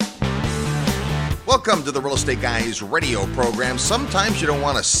Welcome to the Real Estate Guys radio program. Sometimes you don't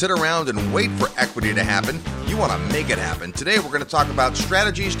want to sit around and wait for equity to happen. You want to make it happen. Today we're going to talk about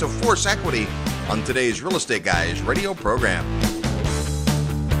strategies to force equity on today's Real Estate Guys radio program.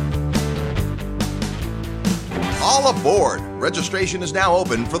 All aboard! Registration is now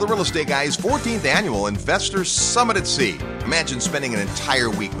open for the Real Estate Guys 14th Annual Investors Summit at Sea. Imagine spending an entire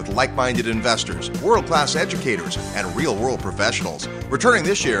week with like-minded investors, world-class educators, and real-world professionals. Returning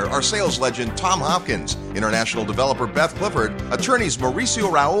this year are sales legend Tom Hopkins, international developer Beth Clifford, attorneys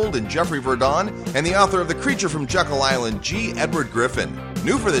Mauricio Raoul and Jeffrey Verdon, and the author of The Creature from Jekyll Island, G. Edward Griffin.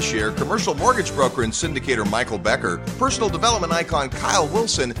 New for this year, commercial mortgage broker and syndicator Michael Becker, personal development icon Kyle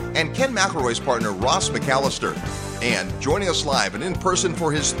Wilson, and Ken McElroy's partner Ross McAllister. And joining us live and in person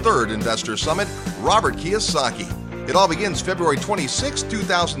for his third Investor Summit, Robert Kiyosaki. It all begins February 26,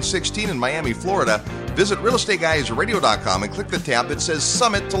 2016 in Miami, Florida. Visit realestateguysradio.com and click the tab that says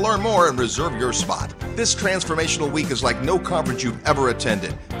Summit to learn more and reserve your spot. This transformational week is like no conference you've ever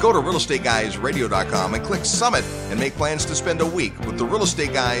attended. Go to realestateguysradio.com and click Summit and make plans to spend a week with the Real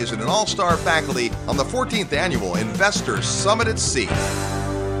Estate Guys and an all-star faculty on the 14th Annual Investors Summit at Sea.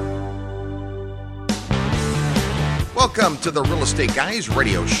 Welcome to the Real Estate Guys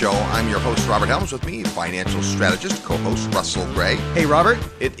radio show. I'm your host, Robert Helms. With me, financial strategist, co-host Russell Gray. Hey, Robert.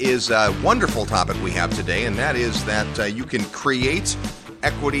 It is a wonderful topic we have today, and that is that you can create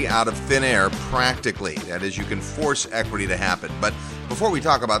equity out of thin air practically. That is, you can force equity to happen. But before we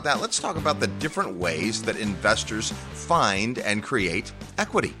talk about that, let's talk about the different ways that investors find and create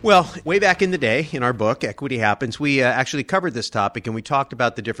equity. Well, way back in the day, in our book, Equity Happens, we actually covered this topic, and we talked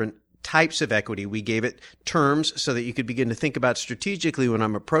about the different types of equity. We gave it terms so that you could begin to think about strategically, when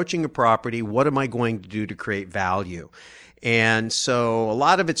I'm approaching a property, what am I going to do to create value? And so a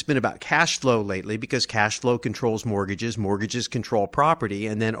lot of it's been about cash flow lately, because cash flow controls mortgages, mortgages control property,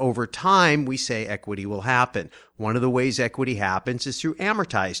 and then over time we say equity will happen. One of the ways equity happens is through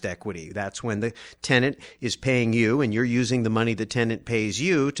amortized equity. That's when the tenant is paying you and you're using the money the tenant pays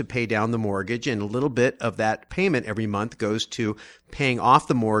you to pay down the mortgage, and a little bit of that payment every month goes to paying off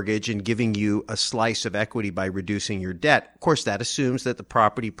the mortgage and giving you a slice of equity by reducing your debt. Of course, that assumes that the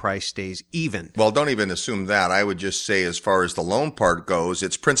property price stays even. Well, don't even assume that. I would just say, as far as the loan part goes,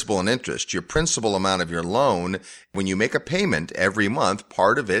 it's principal and interest. Your principal amount of your loan, when you make a payment every month,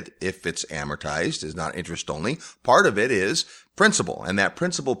 part of it, if it's amortized, is not interest only. Part of it is principal, and that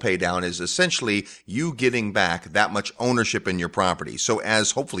principal pay down is essentially you giving back that much ownership in your property. So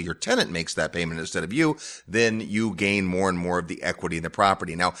as hopefully your tenant makes that payment instead of you, then you gain more and more of the equity in the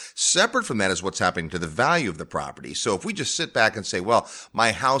property. Now, separate from that is what's happening to the value of the property. So if we just sit back and say, well,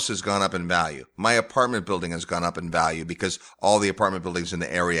 my house has gone up in value, my apartment building has gone up in value because all the apartment buildings in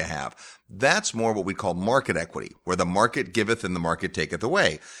the area have. That's more what we call market equity, where the market giveth and the market taketh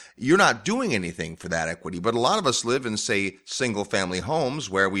away. You're not doing anything for that equity, but a lot of us live in, say, single-family homes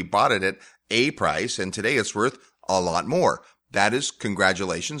where we bought it at a price, and today it's worth a lot more. That is,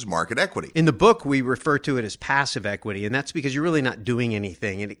 congratulations, market equity. In the book, we refer to it as passive equity, and that's because you're really not doing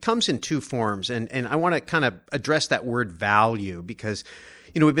anything. And it comes in two forms, and I want to kind of address that word value, because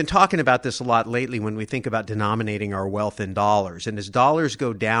we've been talking about this a lot lately when we think about denominating our wealth in dollars. And as dollars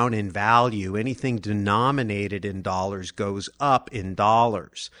go down in value, anything denominated in dollars goes up in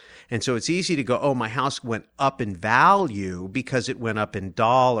dollars. And so it's easy to go, oh, my house went up in value because it went up in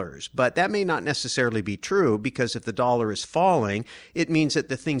dollars. But that may not necessarily be true, because if the dollar is falling, it means that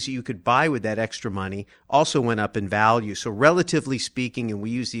the things that you could buy with that extra money also went up in value. So relatively speaking, and we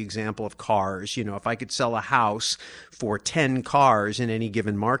use the example of cars, if I could sell a house for 10 cars in any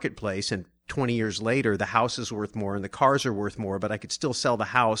given marketplace, and 20 years later, the house is worth more and the cars are worth more, but I could still sell the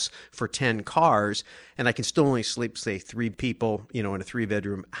house for 10 cars, and I can still only sleep, say, 3 people, in a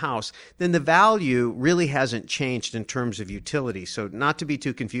 3-bedroom house, then the value really hasn't changed in terms of utility. So not to be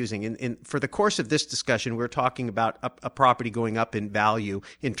too confusing, for the course of this discussion, we're talking about a property going up in value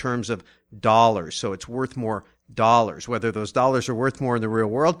in terms of dollars. So it's worth more dollars. Whether those dollars are worth more in the real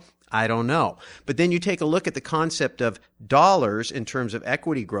world, I don't know. But then you take a look at the concept of dollars in terms of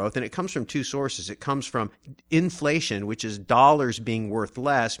equity growth, and it comes from two sources. It comes from inflation, which is dollars being worth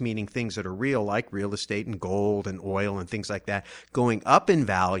less, meaning things that are real, like real estate and gold and oil and things like that, going up in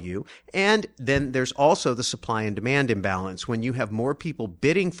value. And then there's also the supply and demand imbalance. When you have more people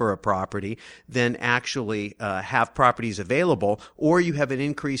bidding for a property than actually have properties available, or you have an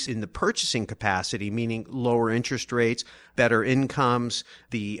increase in the purchasing capacity, meaning lower interest rates, better incomes,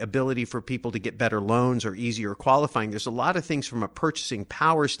 the ability ability for people to get better loans or easier qualifying. There's a lot of things from a purchasing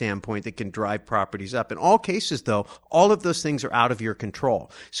power standpoint that can drive properties up. In all cases, though, all of those things are out of your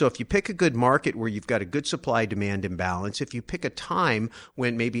control. So if you pick a good market where you've got a good supply-demand imbalance, if you pick a time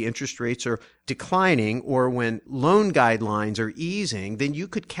when maybe interest rates are declining or when loan guidelines are easing, then you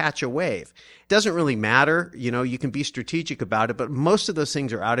could catch a wave. It doesn't really matter. You can be strategic about it, but most of those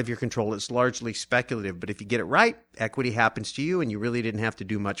things are out of your control. It's largely speculative. But if you get it right, equity happens to you and you really didn't have to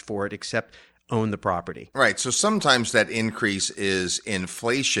do much for it except own the property. Right. So sometimes that increase is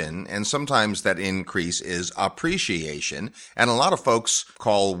inflation and sometimes that increase is appreciation. And a lot of folks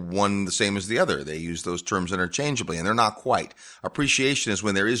call one the same as the other. They use those terms interchangeably and they're not quite. Appreciation is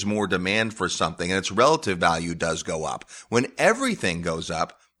when there is more demand for something and its relative value does go up. When everything goes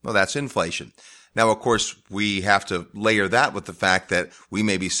up, well, that's inflation. Now, of course, we have to layer that with the fact that we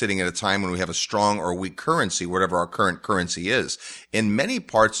may be sitting at a time when we have a strong or weak currency, whatever our current currency is. In many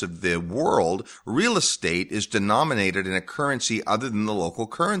parts of the world, real estate is denominated in a currency other than the local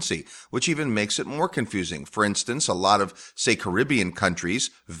currency, which even makes it more confusing. For instance, a lot of, say, Caribbean countries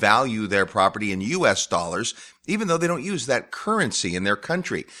value their property in U.S. dollars, even though they don't use that currency in their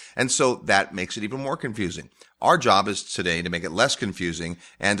country. And so that makes it even more confusing. Our job is today to make it less confusing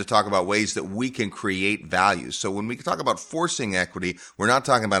and to talk about ways that we can create value. So when we talk about forcing equity, we're not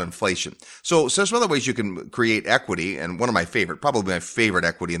talking about inflation. So there's some other ways you can create equity, and one of my favorite, probably my favorite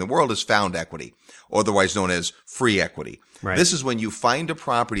equity in the world is found equity, otherwise known as free equity. Right. This is when you find a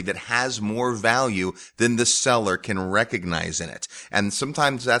property that has more value than the seller can recognize in it. And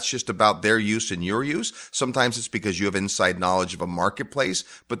sometimes that's just about their use and your use. Sometimes it's because you have inside knowledge of a marketplace,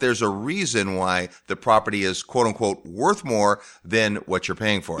 but there's a reason why the property is quote unquote worth more than what you're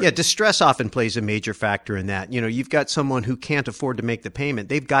paying for it. Yeah, distress often plays a major factor in that. You've got someone who can't afford to make the payment.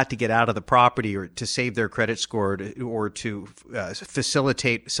 They've got to get out of the property or to save their credit score or to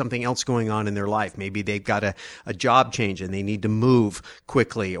facilitate something else going on in their life. Maybe they've got a job change and they need to move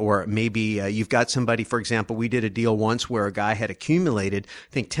quickly. Or maybe you've got somebody, for example, we did a deal once where a guy had accumulated,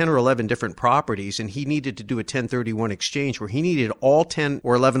 I think, 10 or 11 different properties, and he needed to do a 1031 exchange where he needed all 10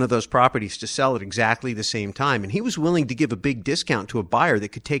 or 11 of those properties to sell at exactly the same time. And he was willing to give a big discount to a buyer that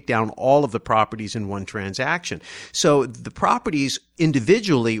could take down all of the properties in one transaction. So the properties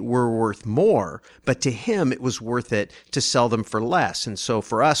individually were worth more, but to him, it was worth it to sell them for less. And so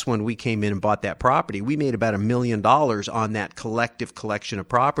for us, when we came in and bought that property, we made about $1 million on that collective collection of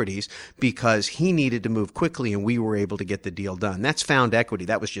properties because he needed to move quickly and we were able to get the deal done. That's found equity.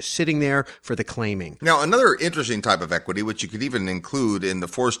 That was just sitting there for the claiming. Now, another interesting type of equity, which you could even include in the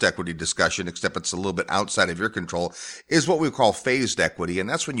forced equity discussion, except it's a little bit outside of your control, is what we call phased equity. And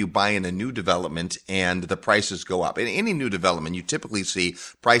that's when you buy in a new development and the prices go up. In any new development, you typically see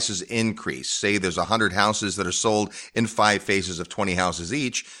prices increase. Say there's 100 houses that are sold in 5 phases of 20 houses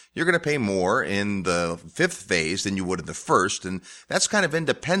each. You're going to pay more in the 5th phase than you would in the first. And that's kind of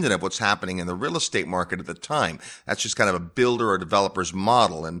independent of what's happening in the real estate market at the time. That's just kind of a builder or developer's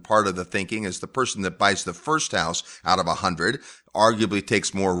model. And part of the thinking is the person that buys the first house out of 100 arguably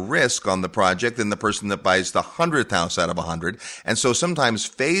takes more risk on the project than the person that buys the 100th house out of 100. And so sometimes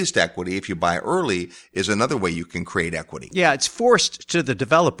phased equity, if you buy early, is another way you can create equity. Yeah, it's forced to the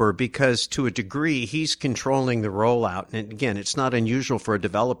developer because to a degree, he's controlling the rollout. And again, it's not unusual for a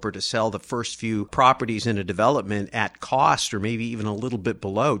developer to sell the first few properties in a development at cost or maybe even a little bit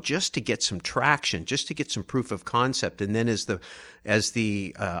below just to get some traction, just to get some proof of concept. And then as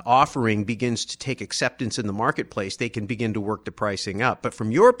the offering begins to take acceptance in the marketplace, they can begin to work the pricing up. But from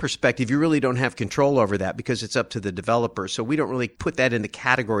your perspective, you really don't have control over that because it's up to the developer. So we don't really put that in the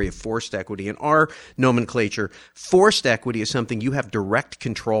category of forced equity. In our nomenclature, forced equity is something you have direct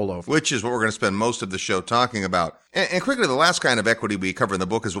control over. Which is what we're going to spend most of the show talking about. And quickly, the last kind of equity we cover in the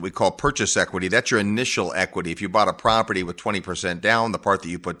book is what we call purchase equity. That's your initial equity. If you bought a property with 20% down, the part that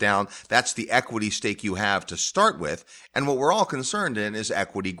you put down, that's the equity stake you have to start with. And what we're all concerned in is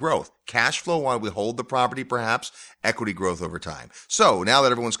equity growth. Cash flow while we hold the property, perhaps, equity growth over time. So now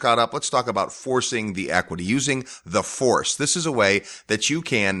that everyone's caught up, let's talk about forcing the equity, using the force. This is a way that you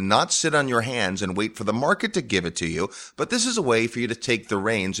can not sit on your hands and wait for the market to give it to you, but this is a way for you to take the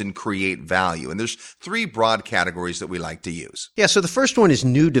reins and create value. And there's 3 broad categories that we like to use. Yeah, so the first one is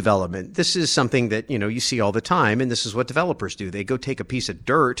new development. This is something that, you see all the time, and this is what developers do. They go take a piece of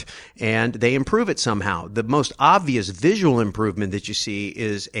dirt and they improve it somehow. The most obvious visual improvement that you see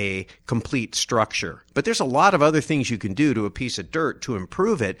is a complete structure. But there's a lot of other things you can do to a piece of dirt to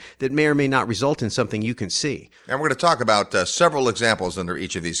improve it that may or may not result in something you can see. And we're going to talk about several examples under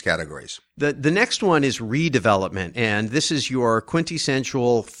each of these categories. The next one is redevelopment, and this is your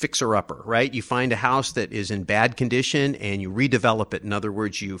quintessential fixer-upper, right? You find a house that is in bad condition and you redevelop it. In other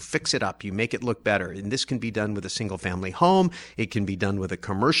words, you fix it up, you make it look better. And this can be done with a single-family home. It can be done with a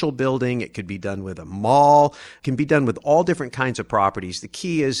commercial building. It could be done with a mall. It can be done with all different kinds of properties. The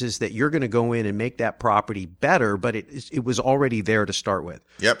key is that you're going to go in and make that property better, but it was already there to start with.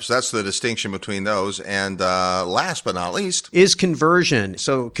 Yep, so that's the distinction between those. And last but not least is conversion.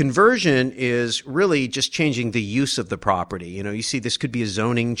 So conversion is really just changing the use of the property. You know, you see this could be a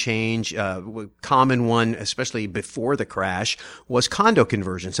zoning change. Common one, especially before the crash, was condo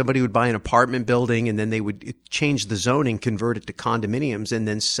conversion. Somebody would buy an apartment building and then they would change the zoning, convert it to condominiums, and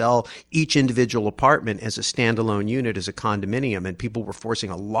then sell each individual apartment as a standalone unit as a condominium. And people were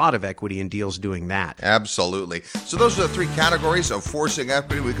forcing a lot of equity in deals doing that. Absolutely. So those are the three categories of forcing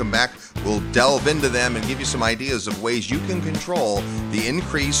equity. We come back, we'll delve into them and give you some ideas of ways you can control the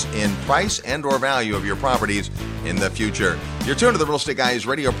increase in price and or value of your properties in the future. You're tuned to the Real Estate Guys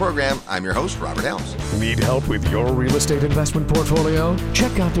radio program. I'm your host, Robert Helms. Need help with your real estate investment portfolio?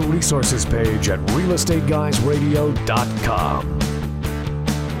 Check out the resources page at realestateguysradio.com.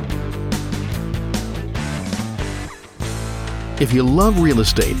 If you love real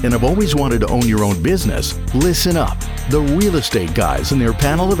estate and have always wanted to own your own business, listen up. The Real Estate Guys and their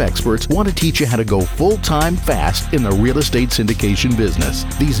panel of experts want to teach you how to go full-time fast in the real estate syndication business.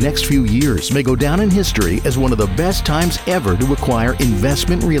 These next few years may go down in history as one of the best times ever to acquire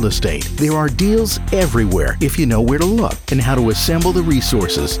investment real estate. There are deals everywhere if you know where to look and how to assemble the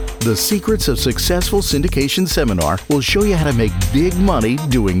resources. The Secrets of Successful Syndication seminar will show you how to make big money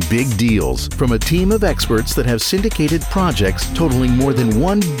doing big deals from a team of experts that have syndicated projects totaling more than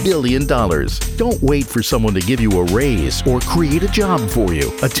 $1 billion. Don't wait for someone to give you a raise or create a job for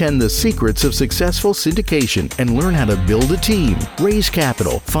you. Attend the Secrets of Successful Syndication and learn how to build a team, raise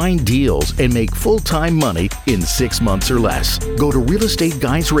capital, find deals, and make full-time money in 6 months or less. Go to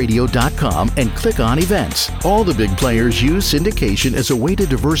realestateguysradio.com and click on events. All the big players use syndication as a way to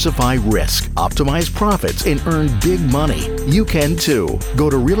diversify risk, optimize profits, and earn big money. You can too. Go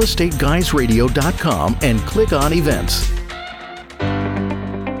to realestateguysradio.com and click on events.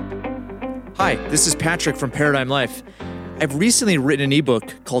 Hi, this is Patrick from Paradigm Life. I've recently written an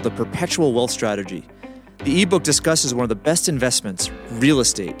ebook called The Perpetual Wealth Strategy. The ebook discusses one of the best investments, real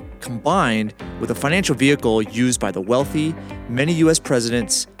estate, combined with a financial vehicle used by the wealthy, many U.S.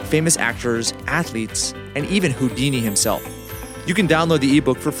 presidents, famous actors, athletes, and even Houdini himself. You can download the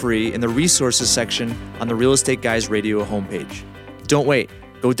ebook for free in the resources section on the Real Estate Guys Radio homepage. Don't wait.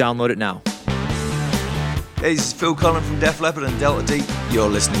 Go download it now. Hey, this is Phil Collin from Def Leppard and Delta Deep. You're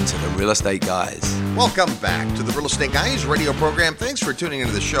listening to the Real Estate Guys. Welcome back to the Real Estate Guys radio program. Thanks for tuning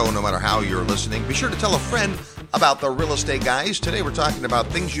into the show, no matter how you're listening. Be sure to tell a friend about the Real Estate Guys. Today we're talking about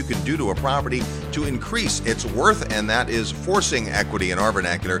things you can do to a property to increase its worth, and that is forcing equity in our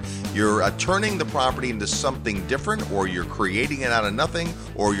vernacular. You're turning the property into something different, or you're creating it out of nothing,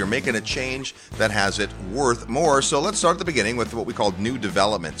 or you're making a change that has it worth more. So let's start at the beginning with what we call new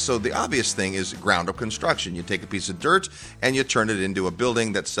development. So the obvious thing is ground-up construction. You take a piece of dirt and you turn it into a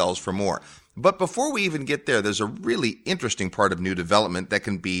building that sells for more. But before we even get there, there's a really interesting part of new development that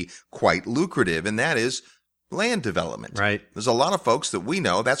can be quite lucrative, and that is land development. Right. There's a lot of folks that we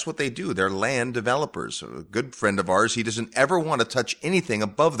know, that's what they do. They're land developers. A good friend of ours, he doesn't ever want to touch anything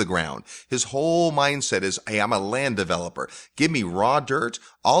above the ground. His whole mindset is, hey, I'm a land developer. Give me raw dirt.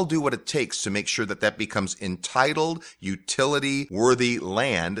 I'll do what it takes to make sure that that becomes entitled, utility-worthy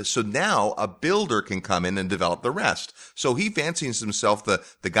land. So now a builder can come in and develop the rest. So he fancies himself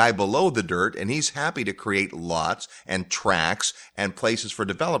the guy below the dirt, and he's happy to create lots and tracts and places for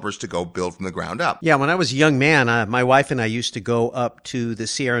developers to go build from the ground up. Yeah, when I was a young man, my wife and I used to go up to the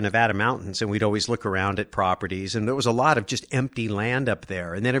Sierra Nevada mountains, and we'd always look around at properties, and there was a lot of just empty land up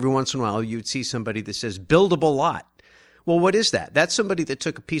there. And then every once in a while, you'd see somebody that says, buildable lot. Well, what is that? That's somebody that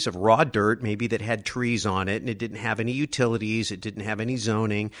took a piece of raw dirt, maybe that had trees on it, and it didn't have any utilities, it didn't have any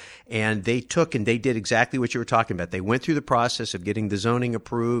zoning, and they took and they did exactly what you were talking about. They went through the process of getting the zoning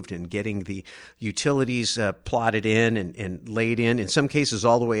approved and getting the utilities plotted in and laid in some cases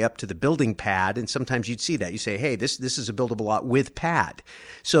all the way up to the building pad, and sometimes you'd see that. You say, hey, this is a buildable lot with pad.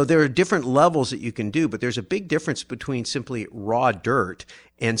 So there are different levels that you can do, but there's a big difference between simply raw dirt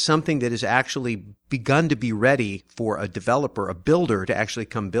and something that is actually begun to be ready for a developer, a builder, to actually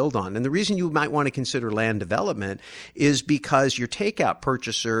come build on. And the reason you might want to consider land development is because your takeout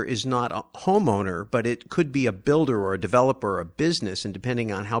purchaser is not a homeowner, but it could be a builder or a developer or a business. And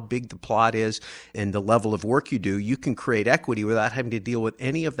depending on how big the plot is and the level of work you do, you can create equity without having to deal with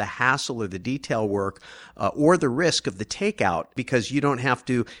any of the hassle or the detail work or the risk of the takeout, because you don't have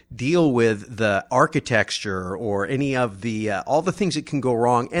to deal with the architecture or any of the all the things that can go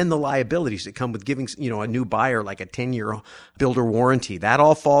wrong and the liabilities that come with giving a new buyer like a 10-year builder warranty. That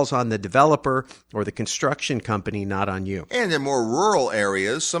all falls on the developer or the construction company, not on you. And in more rural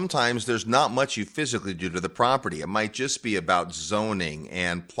areas, sometimes there's not much you physically do to the property. It might just be about zoning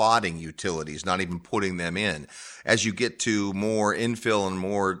and plotting utilities, not even putting them in. As you get to more infill and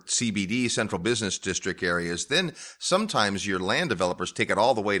more CBD, central business district areas, then sometimes your land developers take it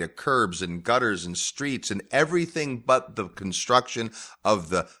all the way to curbs and gutters and streets and everything but the construction of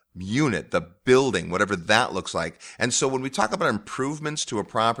the unit, the building, whatever that looks like. And so when we talk about improvements to a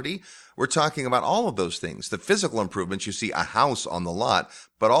property, we're talking about all of those things. The physical improvements, you see a house on the lot,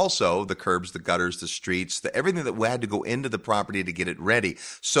 but also the curbs, the gutters, the streets, everything that had to go into the property to get it ready.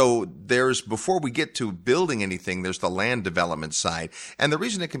 So before we get to building anything, there's the land development side. And the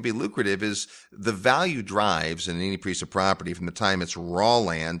reason it can be lucrative is the value drives in any piece of property from the time it's raw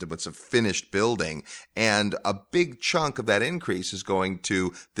land to it's a finished building. And a big chunk of that increase is going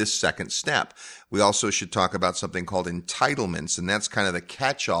to this second step. We also should talk about something called entitlements, and that's kind of the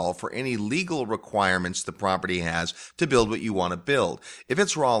catch-all for any legal requirements the property has to build what you want to build. If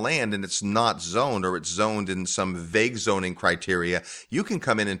it's raw land and it's not zoned, or it's zoned in some vague zoning criteria, you can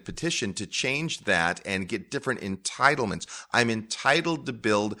come in and petition to change that and get different entitlements. I'm entitled to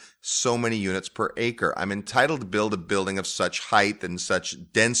build so many units per acre. I'm entitled to build a building of such height and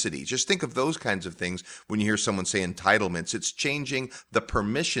such density. Just think of those kinds of things when you hear someone say entitlements. It's changing the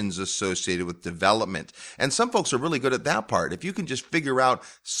permissions associated with development. And some folks are really good at that part. If you can just figure out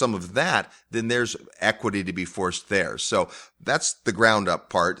some of that, then there's equity to be forced there. So that's the ground up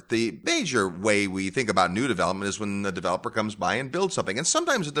part. The major way we think about new development is when the developer comes by and builds something. And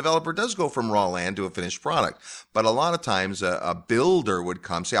sometimes a developer does go from raw land to a finished product. But a lot of times a builder would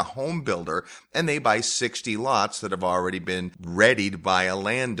come, say a home builder, and they buy 60 lots that have already been readied by a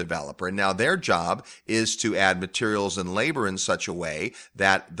land developer. And now their job is to add materials and labor in such a way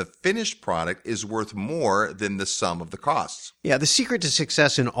that the finished product is worth more than the sum of the costs. Yeah, the secret to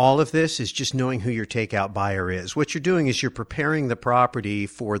success in all of this is just knowing who your takeout buyer is. What you're doing is you're preparing the property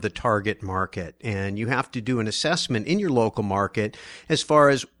for the target market, and you have to do an assessment in your local market as far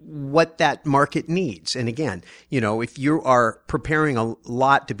as what that market needs. And again, if you are preparing a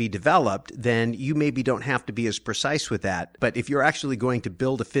lot to be developed, then you maybe don't have to be as precise with that. But if you're actually going to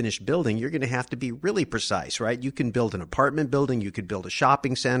build a finished building, you're going to have to be really precise, right? You can build an apartment building, you could build a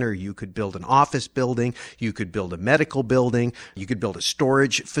shopping center, you could build an office building, you could build a medical building, you could build a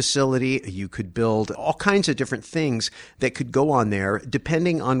storage facility, you could build all kinds of different things that could go on there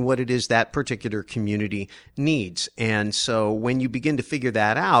depending on what it is that particular community needs. And so when you begin to figure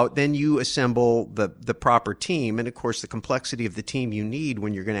that out, then you assemble the proper team. And of course, the complexity of the team you need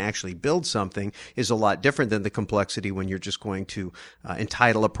when you're going to actually build something is a lot different than the complexity when you're just going to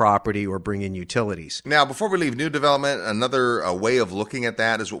entitle a property or bring in utilities. Now, before we leave new development, another way of looking at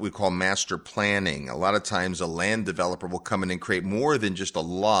that is what we call master planning. A lot of times a land developer will come in and create more than just a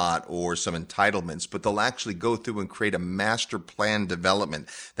lot or some entitlements, but they'll actually go through and create a master plan development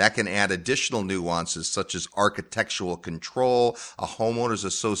that can add additional nuances such as architectural control, a homeowners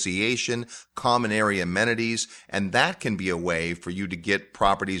association, common area amenities, and that can be a way for you to get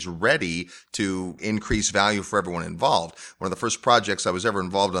properties ready to increase value for everyone involved. One of the first projects I was ever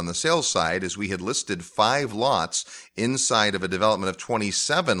involved on the sales side is we had listed 5 lots inside of a development of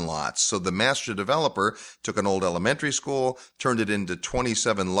 27 lots. So the master developer took an old elementary school, turned it into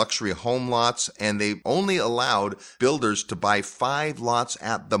 27 luxury home lots, and they only allowed builders to buy 5 lots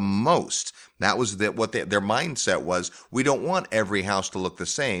at the most. That was what their mindset was. We don't want every house to look the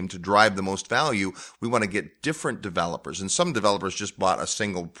same to drive the most value. We want to get different developers. And some developers just bought a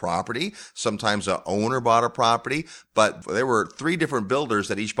single property. Sometimes an owner bought a property. But there were 3 different builders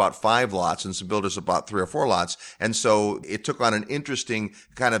that each bought 5 lots, and some builders that bought 3 or 4 lots. And so it took on an interesting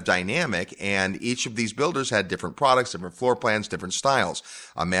kind of dynamic. And each of these builders had different products, different floor plans, different styles.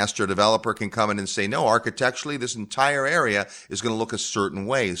 A master developer can come in and say, no, architecturally, this entire area is going to look a certain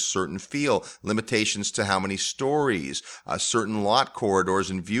way, a certain feel. limitations to how many stories, certain lot corridors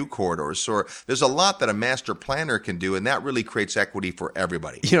and view corridors. So there's a lot that a master planner can do, and that really creates equity for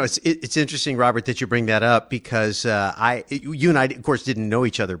everybody. You know, it's interesting, Robert, that you bring that up because you and I, of course, didn't know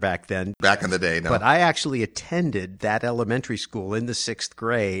each other back then. Back in the day, no. But I actually attended that elementary school in the 6th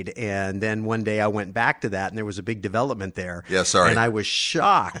grade, and then one day I went back to that, and there was a big development there. Yeah, sorry. And I was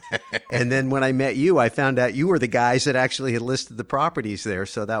shocked. And then when I met you, I found out you were the guys that actually had listed the properties there.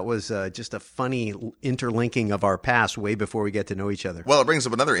 So that was just a funny interlinking of our past way before we get to know each other. Well, it brings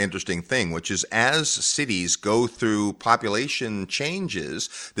up another interesting thing, which is as cities go through population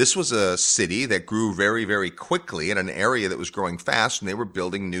changes, this was a city that grew very, very quickly in an area that was growing fast, and they were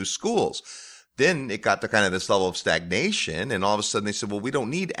building new schools. Then it got to kind of this level of stagnation, and all of a sudden they said, well, we don't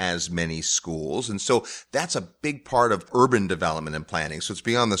need as many schools. And so that's a big part of urban development and planning. So it's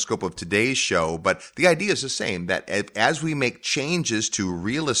beyond the scope of today's show, but the idea is the same, that as we make changes to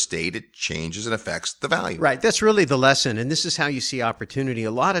real estate, it changes and affects the value. Right. That's really the lesson. And this is how you see opportunity a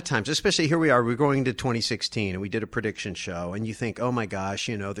lot of times, especially here we're going into 2016, and we did a prediction show, and you think, oh my gosh,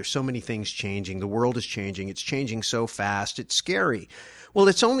 there's so many things changing. The world is changing. It's changing so fast. It's scary. Well,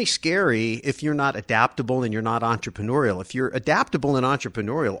 it's only scary if you're not adaptable and you're not entrepreneurial. If you're adaptable and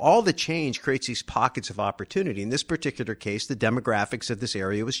entrepreneurial, all the change creates these pockets of opportunity. In this particular case, the demographics of this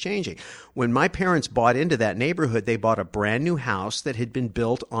area was changing. When my parents bought into that neighborhood, they bought a brand new house that had been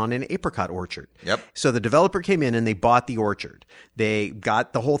built on an apricot orchard. Yep. So the developer came in and they bought the orchard. They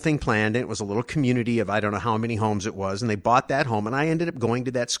got the whole thing planned, and it was a little community of I don't know how many homes it was, and they bought that home, and I ended up going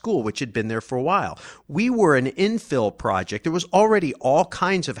to that school, which had been there for a while. We were an infill project. There was already all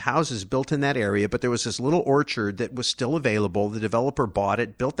kinds of houses built in that area, but there was this little orchard that was still available. The developer bought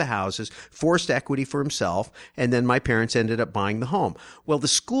it, built the houses, forced equity for himself, and then my parents ended up buying the home. Well, the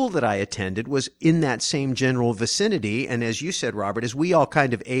school that I attended was in that same general vicinity, and as you said, Robert, as we all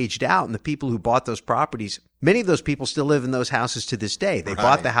kind of aged out, and the people who bought those properties, many of those people still live in those houses to this day. They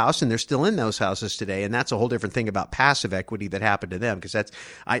bought the house and they're still in those houses today. And that's a whole different thing about passive equity that happened to them, because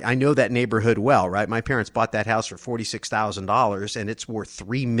I know that neighborhood well, right? My parents bought that house for $46,000 and it's worth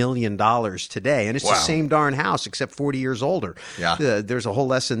 $3 million today. And it's the same darn house, except 40 years older. Yeah. There's a whole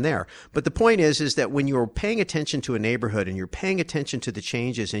lesson there. But the point is that when you're paying attention to a neighborhood and you're paying attention to the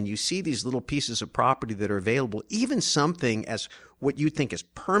changes and you see these little pieces of property that are available, even something as what you think is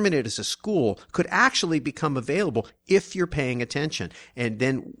permanent as a school could actually become available if you're paying attention. And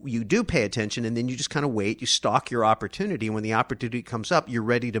then you do pay attention, and then you just kind of wait, you stalk your opportunity. And when the opportunity comes up, you're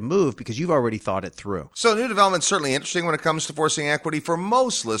ready to move because you've already thought it through. So new development's certainly interesting when it comes to forcing equity. For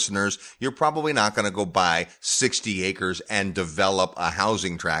most listeners, you're probably not going to go buy 60 acres and develop a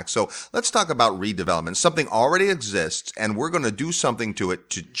housing tract. So let's talk about redevelopment. Something already exists, and we're going to do something to it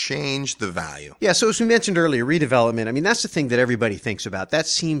to change the value. Yeah, so as we mentioned earlier, redevelopment, I mean, that's the thing that everybody thinks about. That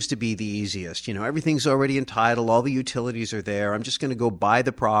seems to be the easiest. Everything's already entitled. All the utilities are there. I'm just going to go buy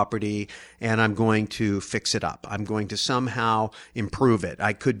the property and I'm going to fix it up. I'm going to somehow improve it.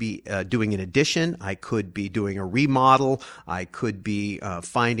 I could be doing an addition. I could be doing a remodel. I could be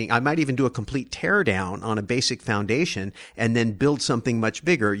I might even do a complete tear down on a basic foundation and then build something much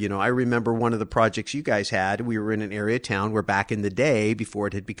bigger. I remember one of the projects you guys had. We were in an area of town where back in the day, before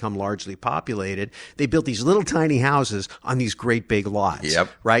it had become largely populated, they built these little tiny houses on these great big lots. Yep.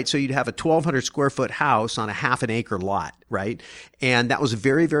 Right? So you'd have a 1,200 square foot house on a half an acre lot, right? And that was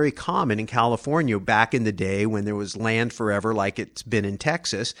very, very common in California back in the day when there was land forever, like it's been in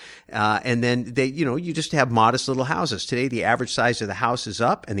Texas. And then you just have modest little houses. Today, the average size of the house is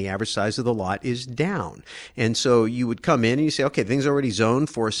up and the average size of the lot is down. And so you would come in and you say, okay, things are already zoned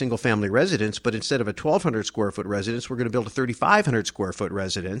for a single family residence, but instead of a 1,200 square foot residence, we're going to build a 3,500 square foot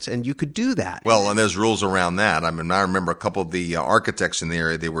residence. And you could do that. Well, and there's rules around that. I mean, I remember a couple of the architects in the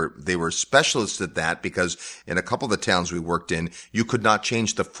area, they were specialists at that, because in a couple of the towns we worked in, you could not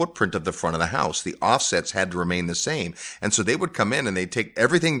change the footprint of the front of the house. The offsets had to remain the same. And so they would come in and they'd take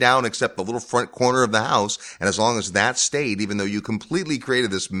everything down except the little front corner of the house. And as long as that stayed, even though you completely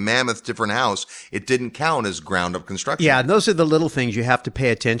created this mammoth different house, it didn't count as ground up construction. Yeah, and those are the little things you have to pay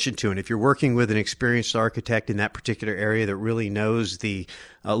attention to. And if you're working with an experienced architect in that particular area that really knows the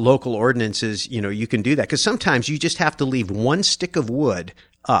local ordinances, you can do that. Because sometimes you just have to leave one stick of wood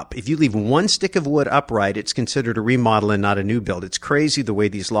up. If you leave one stick of wood upright, it's considered a remodel and not a new build. It's crazy the way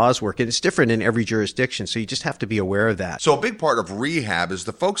these laws work, and it's different in every jurisdiction, so you just have to be aware of that. So a big part of rehab is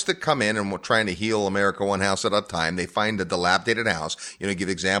the folks that come in and we're trying to heal America one house at a time. They find a dilapidated house. Give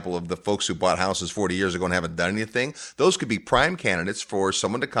the example of the folks who bought houses 40 years ago and haven't done anything. Those could be prime candidates for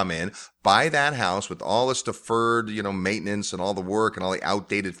someone to come in, buy that house with all its deferred, maintenance and all the work and all the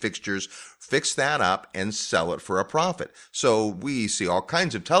outdated fixtures, fix that up and sell it for a profit. So we see all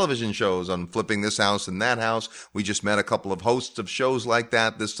kinds of television shows on flipping this house and that house. We just met a couple of hosts of shows like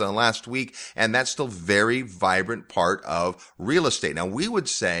that this last week, and that's still very vibrant part of real estate. Now, we would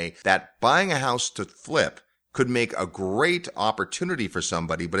say that buying a house to flip could make a great opportunity for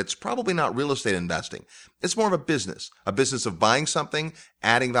somebody, but it's probably not real estate investing. It's more of a business of buying something,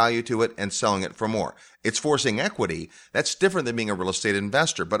 adding value to it, and selling it for more. It's forcing equity. That's different than being a real estate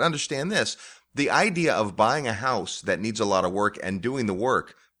investor. But understand this, the idea of buying a house that needs a lot of work and doing the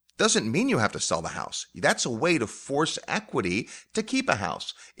work doesn't mean you have to sell the house. That's a way to force equity to keep a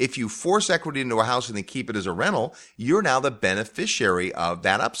house. If you force equity into a house and then keep it as a rental, you're now the beneficiary of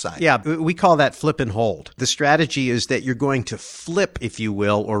that upside. Yeah, we call that flip and hold. The strategy is that you're going to flip, if you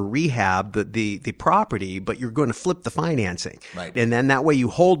will, or rehab the property, but you're going to flip the financing. Right. And then that way you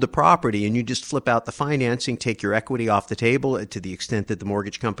hold the property and you just flip out the financing, take your equity off the table to the extent that the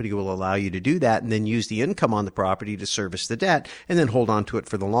mortgage company will allow you to do that, and then use the income on the property to service the debt, and then hold on to it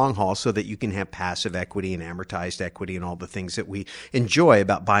for the long haul so that you can have passive equity and amortized equity and all the things that we enjoy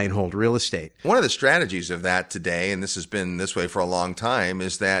about buy and hold real estate. One of the strategies of that today, and this has been this way for a long time,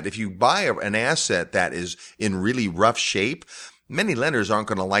 is that if you buy an asset that is in really rough shape, many lenders aren't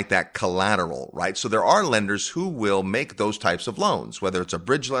going to like that collateral, right? So there are lenders who will make those types of loans, whether it's a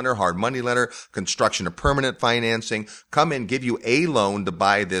bridge lender, hard money lender, construction or permanent financing, come in, give you a loan to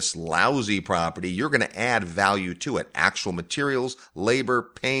buy this lousy property. You're going to add value to it, actual materials, labor,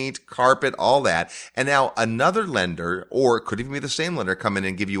 paint, carpet, all that. And now another lender, or it could even be the same lender, come in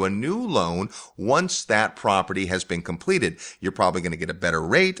and give you a new loan once that property has been completed. You're probably going to get a better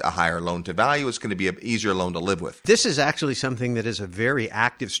rate, a higher loan to value. It's going to be an easier loan to live with. This is actually something that is a very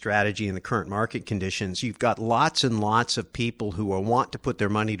active strategy in the current market conditions. You've got lots and lots of people who want to put their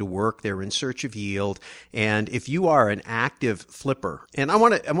money to work. They're in search of yield. And if you are an active flipper, and I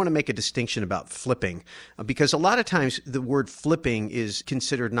want to make a distinction about flipping, because a lot of times the word flipping is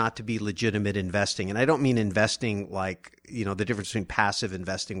considered not to be legitimate investing. And I don't mean investing like, the difference between passive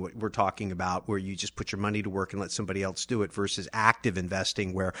investing, what we're talking about, where you just put your money to work and let somebody else do it, versus active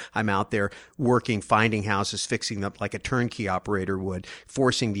investing, where I'm out there working, finding houses, fixing them like a turnkey operator would,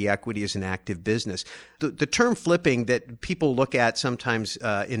 forcing the equity as an active business. The term flipping that people look at sometimes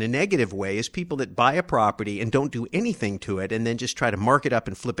in a negative way is people that buy a property and don't do anything to it and then just try to mark it up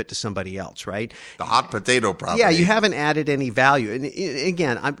and flip it to somebody else, right? The hot potato property. Yeah, you haven't added any value. And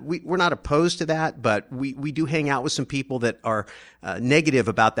again, we're not opposed to that, but we do hang out with some people that are negative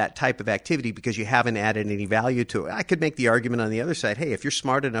about that type of activity because you haven't added any value to it. I could make the argument on the other side, hey, if you're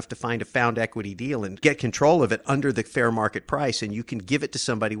smart enough to find a found equity deal and get control of it under the fair market price and you can give it to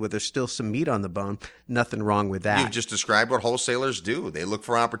somebody where there's still some meat on the bone, nothing wrong with that. You've just described what wholesalers do. They look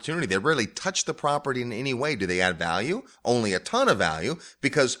for opportunity. They rarely touch the property in any way. Do they add value? Only a ton of value,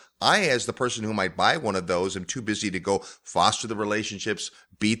 because I, as the person who might buy one of those, am too busy to go foster the relationships,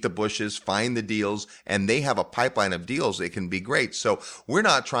 beat the bushes, find the deals, and they have a pipeline of deals. It can be great. So we're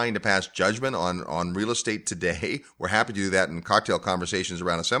not trying to pass judgment on real estate today. We're happy to do that in cocktail conversations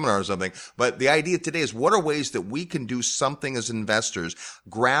around a seminar or something. But the idea today is, what are ways that we can do something as investors,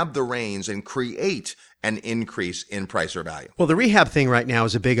 grab the reins and create an increase in price or value? Well, the rehab thing right now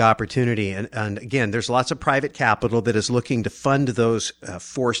is a big opportunity. And again, there's lots of private capital that is looking to fund those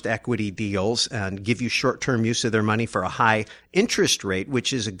forced equity deals and give you short-term use of their money for a high interest rate,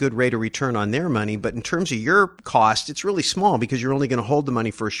 which is a good rate of return on their money. But in terms of your cost, it's really small because you're only going to hold the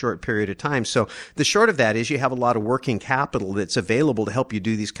money for a short period of time. So the short of that is you have a lot of working capital that's available to help you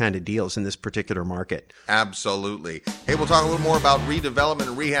do these kind of deals in this particular market. Absolutely. Hey, we'll talk a little more about redevelopment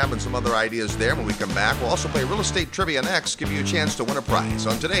and rehab and some other ideas there when we come back. We'll also play Real Estate Trivia next, give you a chance to win a prize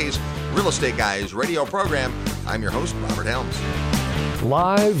on today's Real Estate Guys radio program. I'm your host, Robert Helms.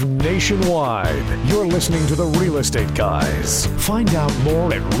 Live nationwide, you're listening to the Real Estate Guys. Find out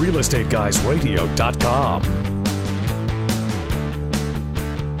more at realestateguysradio.com.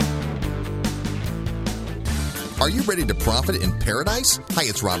 Are you ready to profit in paradise? Hi,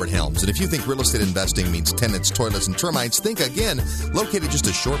 it's Robert Helms, and if you think real estate investing means tenants, toilets, and termites, think again. Located just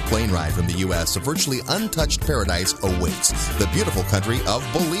a short plane ride from the U.S., a virtually untouched paradise awaits, the beautiful country of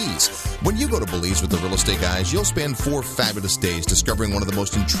Belize. When you go to Belize with the Real Estate Guys, you'll spend 4 fabulous days discovering one of the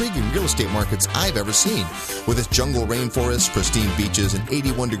most intriguing real estate markets I've ever seen. With its jungle rainforests, pristine beaches, and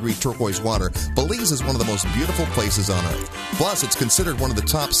 81-degree turquoise water, Belize is one of the most beautiful places on earth. Plus, it's considered one of the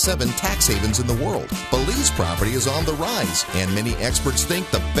top 7 tax havens in the world. Belize property industry is on the rise, and many experts think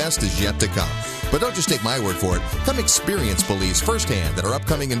the best is yet to come. But don't just take my word for it. Come experience Belize firsthand at our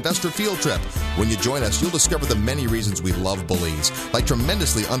upcoming investor field trip. When you join us, you'll discover the many reasons we love Belize, like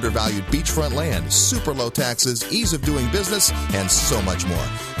tremendously undervalued beachfront land, super low taxes, ease of doing business, and so much more.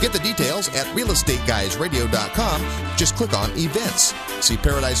 Get the details at realestateguysradio.com. Just click on events. See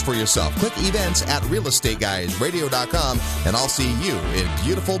paradise for yourself. Click events at realestateguysradio.com, and I'll see you in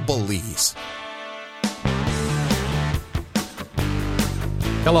beautiful Belize.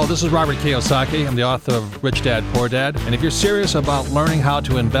 Hello, this is Robert Kiyosaki. I'm the author of Rich Dad, Poor Dad. And if you're serious about learning how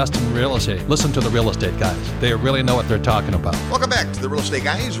to invest in real estate, listen to the Real Estate Guys. They really know what they're talking about. Welcome back to the Real Estate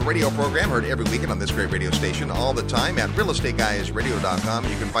Guys radio program, heard every weekend on this great radio station all the time at realestateguysradio.com.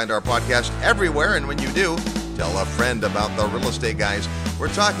 You can find our podcast everywhere, and when you do, tell a friend about the Real Estate Guys. We're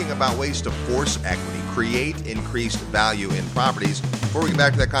talking about ways to force equity, create increased value in properties. Before we get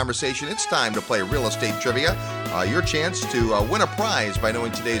back to that conversation, it's time to play Real Estate Trivia. Your chance to win a prize by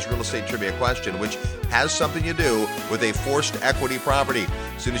knowing today's real estate trivia question, which has something to do with a forced equity property.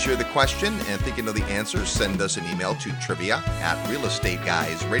 As soon as you hear the question and think you know the answer, send us an email to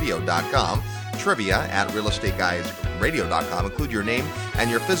trivia@realestateguysradio.com. Trivia@realestateguysradio.com. Include your name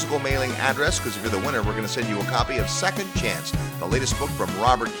and your physical mailing address, because if you're the winner, we're going to send you a copy of Second Chance, the latest book from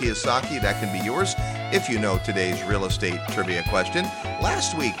Robert Kiyosaki. That can be yours if you know today's real estate trivia question.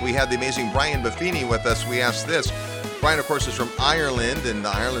 Last week, we had the amazing Brian Buffini with us. We asked this. Brian, of course, is from Ireland, and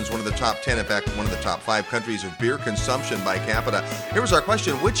Ireland's one of the top 10, in fact, one of the top 5 countries of beer consumption by capita. Here was our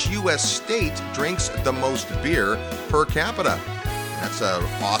question. Which U.S. state drinks the most beer per capita? That's an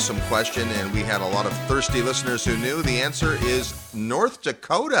awesome question, and we had a lot of thirsty listeners who knew. The answer is North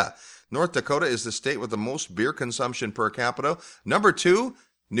Dakota. North Dakota is the state with the most beer consumption per capita. Number 2,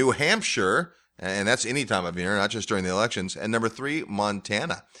 New Hampshire, and that's any time of year, not just during the elections. And number 3,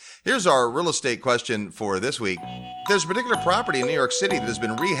 Montana. Here's our real estate question for this week. There's a particular property in New York City that has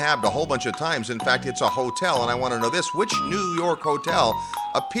been rehabbed a whole bunch of times. In fact, it's a hotel, and I want to know this. Which New York hotel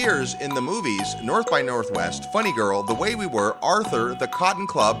appears in the movies North by Northwest, Funny Girl, The Way We Were, Arthur, The Cotton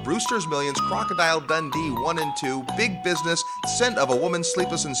Club, Brewster's Millions, Crocodile Dundee 1 and 2, Big Business, Scent of a Woman,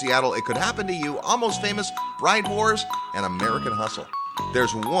 Sleepless in Seattle, It Could Happen to You, Almost Famous, Bride Wars, and American Hustle?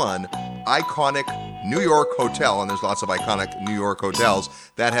 There's one iconic New York hotel, and there's lots of iconic New York hotels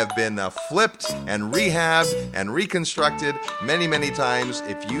that have been flipped and rehabbed and reconstructed many, many times.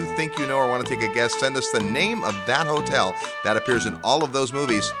 If you think you know or want to take a guess, send us the name of that hotel that appears in all of those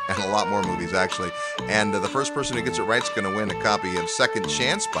movies, and a lot more movies, actually. And the first person who gets it right is going to win a copy of Second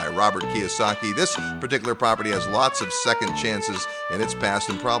Chance by Robert Kiyosaki. This particular property has lots of second chances in its past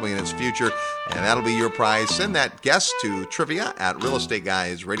and probably in its future, and that'll be your prize. Send that guess to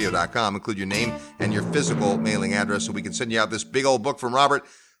trivia@realestateguysradio.com. Include your name and your physical mailing address so we can send you out this big old book from Robert.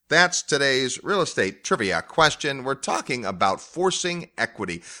 That's today's real estate trivia question. We're talking about forcing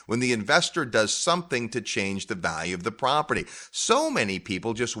equity, when the investor does something to change the value of the property. So many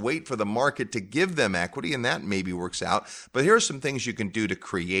people just wait for the market to give them equity, and that maybe works out. But here are some things you can do to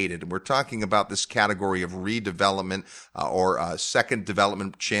create it. And we're talking about this category of redevelopment or second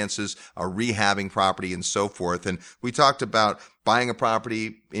development chances, rehabbing property, and so forth. And we talked about buying a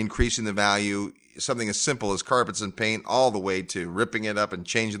property, increasing the value, something as simple as carpets and paint, all the way to ripping it up and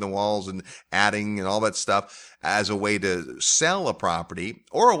changing the walls and adding and all that stuff as a way to sell a property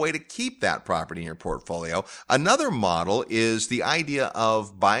or a way to keep that property in your portfolio. Another model is the idea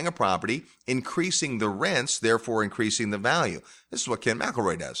of buying a property, increasing the rents, therefore increasing the value. This is what Ken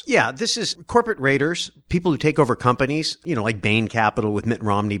McElroy does. Yeah, this is corporate raiders, people who take over companies, like Bain Capital with Mitt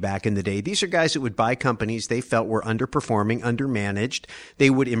Romney back in the day. These are guys that would buy companies they felt were underperforming, undermanaged.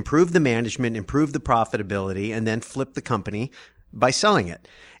 They would improve the management, improve the profitability, and then flip the company by selling it.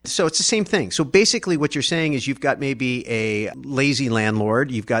 So it's the same thing. So basically what you're saying is you've got maybe a lazy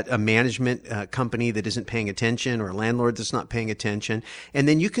landlord, you've got a management company that isn't paying attention, or a landlord that's not paying attention, and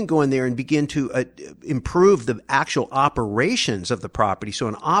then you can go in there and begin to improve the actual operations of the property. So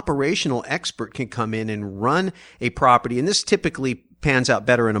an operational expert can come in and run a property, and this typically pans out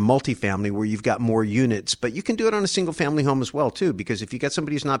better in a multifamily where you've got more units, but you can do it on a single family home as well too, because if you got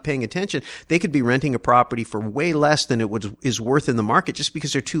somebody who's not paying attention, they could be renting a property for way less than it is worth in the market just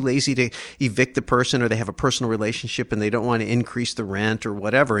because they're too lazy to evict the person, or they have a personal relationship and they don't want to increase the rent or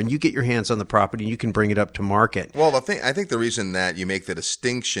whatever. And you get your hands on the property and you can bring it up to market. Well, I think the reason that you make the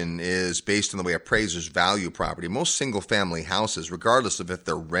distinction is based on the way appraisers value property. Most single family houses, regardless of if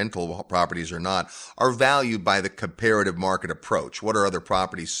they're rental properties or not, are valued by the comparative market approach. what are other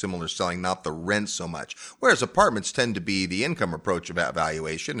properties similar selling, not the rent so much. Whereas apartments tend to be the income approach of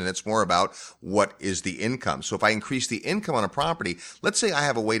valuation, and it's more about what is the income. So if I increase the income on a property, let's say I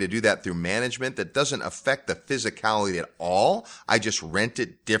have a way to do that through management that doesn't affect the physicality at all. I just rent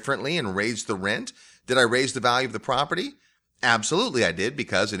it differently and raise the rent. Did I raise the value of the property? Absolutely I did,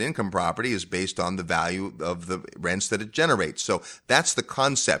 because an income property is based on the value of the rents that it generates. So that's the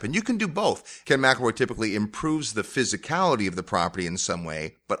concept. And you can do both. Ken McElroy typically improves the physicality of the property in some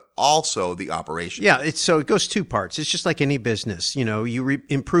way, but also the operation. Yeah, so it goes two parts. It's just like any business. You know, you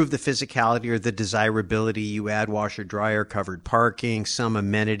improve the physicality or the desirability. You add washer, dryer, covered parking, some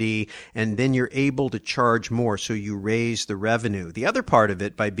amenity, and then you're able to charge more. So you raise the revenue. The other part of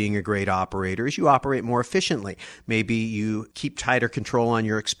it, by being a great operator, is you operate more efficiently. Maybe you keep tighter control on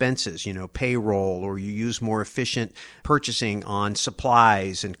your expenses, you know, payroll, or you use more efficient purchasing on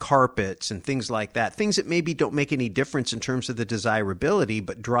supplies and carpets and things like that. Things that maybe don't make any difference in terms of the desirability,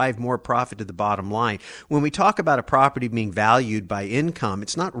 but drive more profit to the bottom line. When we talk about a property being valued by income,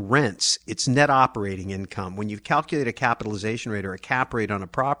 it's not rents, it's net operating income. When you calculate a capitalization rate or a cap rate on a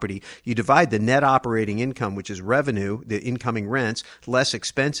property, you divide the net operating income, which is revenue, the incoming rents, less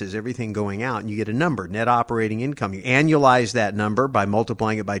expenses, everything going out, and you get a number, net operating income. You annualize that number by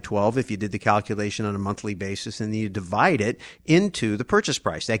multiplying it by 12 if you did the calculation on a monthly basis, and then you divide it into the purchase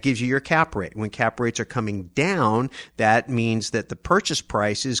price. That gives you your cap rate. When cap rates are coming down, that means that the purchase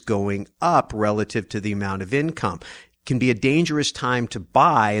price is going up relative to the amount of income. Can be a dangerous time to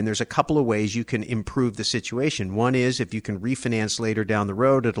buy, and there's a couple of ways you can improve the situation. One is if you can refinance later down the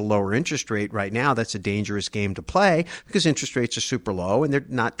road at a lower interest rate. Right now, that's a dangerous game to play because interest rates are super low and they're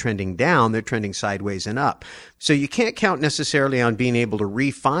not trending down, they're trending sideways and up. So you can't count necessarily on being able to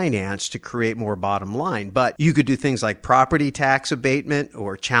refinance to create more bottom line, but you could do things like property tax abatement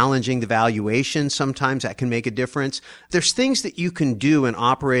or challenging the valuation. Sometimes that can make a difference. There's things that you can do in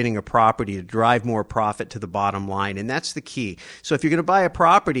operating a property to drive more profit to the bottom line, and that's the key. So if you're going to buy a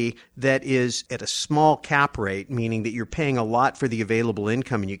property that is at a small cap rate, meaning that you're paying a lot for the available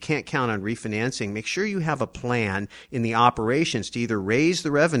income and you can't count on refinancing, make sure you have a plan in the operations to either raise the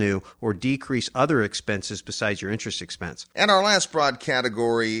revenue or decrease other expenses besides your interest expense. And our last broad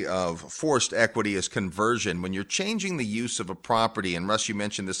category of forced equity is conversion. When you're changing the use of a property, and Russ, you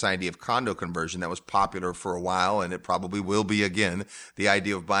mentioned this idea of condo conversion. That was popular for a while, and it probably will be again. The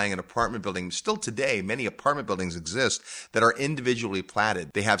idea of buying an apartment building. Still today, many apartment buildings exist that are individually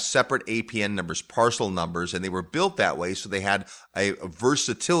platted. They have separate APN numbers, parcel numbers, and they were built that way so they had a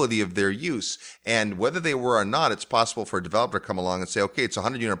versatility of their use. And whether they were or not, it's possible for a developer to come along and say, okay, it's a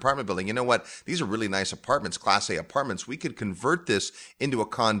 100-unit apartment building. You know what? These are really nice apartments, Class A apartments. We could convert this into a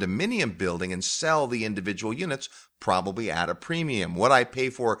condominium building and sell the individual units probably at a premium. What I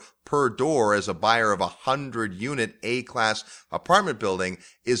pay for per door as a buyer of a 100-unit A-class apartment building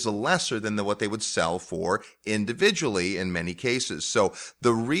is lesser than what they would sell for individually in many cases. So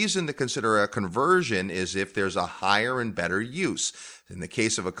the reason to consider a conversion is if there's a higher and better use. In the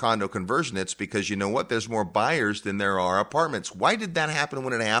case of a condo conversion, it's because, you know what, there's more buyers than there are apartments. Why did that happen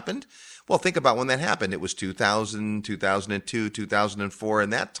when it happened? Well, think about when that happened. It was 2000, 2002, 2004. In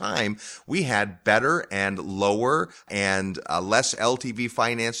that time, we had better and lower and less LTV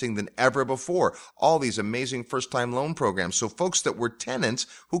financing than ever before. All these amazing first-time loan programs. So folks that were tenants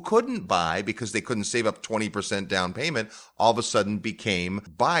who couldn't buy because they couldn't save up 20% down payment, all of a sudden became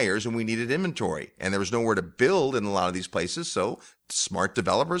buyers, and we needed inventory. And there was nowhere to build in a lot of these places, so smart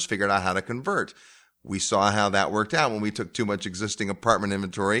developers figured out how to convert. We saw how that worked out when we took too much existing apartment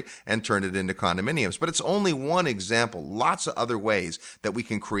inventory and turned it into condominiums. But it's only one example. Lots of other ways that we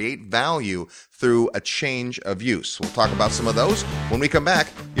can create value through a change of use. We'll talk about some of those when we come back.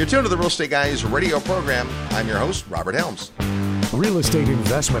 You're tuned to the Real Estate Guys radio program. I'm your host, Robert Helms. Real estate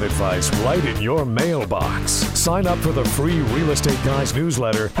investment advice right in your mailbox. Sign up for the free Real Estate Guys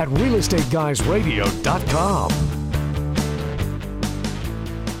newsletter at realestateguysradio.com.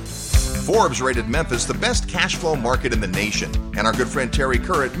 Forbes rated Memphis the best cash flow market in the nation. And our good friend Terry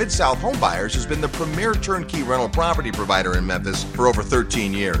Kerr at Mid-South Homebuyers has been the premier turnkey rental property provider in Memphis for over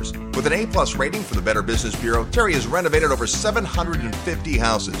 13 years. With an A+ rating from the Better Business Bureau, Terry has renovated over 750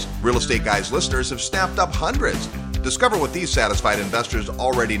 houses. Real Estate Guys listeners have snapped up hundreds. Discover what these satisfied investors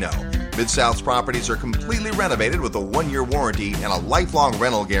already know. Mid-South's properties are completely renovated with a 1-year warranty and a lifelong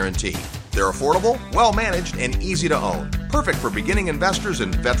rental guarantee. They're affordable, well-managed, and easy to own. Perfect for beginning investors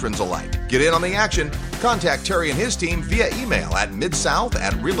and veterans alike. Get in on the action. Contact Terry and his team via email at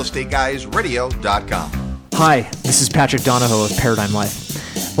midsouth@realestateguysradio.com. Hi, this is Patrick Donahoe of Paradigm Life.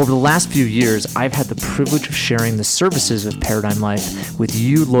 Over the last few years, I've had the privilege of sharing the services of Paradigm Life with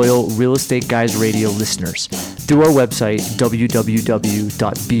you loyal Real Estate Guys Radio listeners through our website,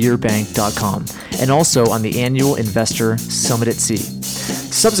 www.beyourbank.com, and also on the annual Investor Summit at Sea.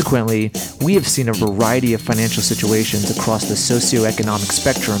 Subsequently, we have seen a variety of financial situations across the socioeconomic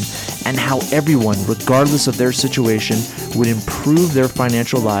spectrum and how everyone, regardless of their situation, would improve their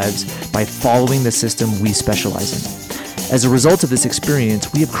financial lives by following the system we specialize in. As a result of this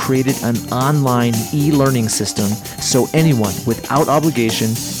experience, we have created an online e-learning system so anyone without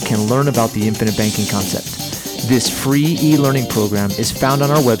obligation can learn about the infinite banking concept. This free e-learning program is found on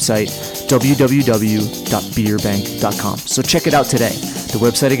our website, www.beyourbank.com. So check it out today. The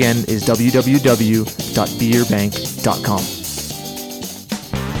website again is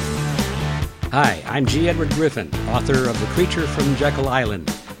www.beyourbank.com. Hi, I'm G. Edward Griffin, author of The Creature from Jekyll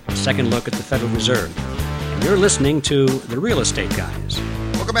Island, a second look at the Federal Reserve. And you're listening to The Real Estate Guys.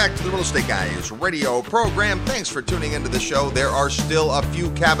 Welcome back to the Real Estate Guys radio program. Thanks for tuning into the show. There are still a few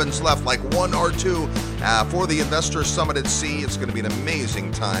cabins left, like one or two, for the Investor Summit at Sea. It's going to be an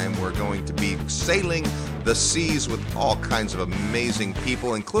amazing time. We're going to be sailing the seas with all kinds of amazing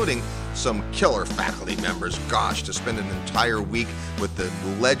people, including some killer faculty members. Gosh, to spend an entire week with the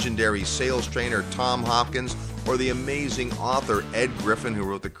legendary sales trainer Tom Hopkins, or the amazing author Ed Griffin, who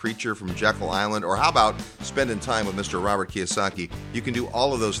wrote The Creature from Jekyll Island, or how about spending time with Mr. Robert Kiyosaki? You can do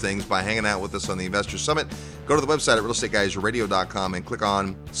all of those things by hanging out with us on the Investor Summit. Go to the website at realestateguysradio.com and click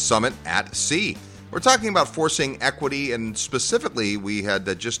on Summit at Sea. We're talking about forcing equity, and specifically, we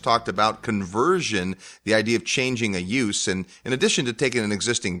had just talked about conversion, the idea of changing a use. And in addition to taking an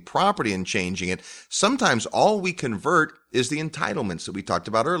existing property and changing it, sometimes all we convert is the entitlements that we talked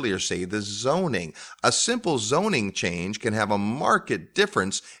about earlier, say the zoning. A simple zoning change can have a marked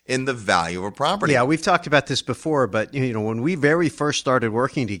difference in the value of a property. Yeah, we've talked about this before, but when we very first started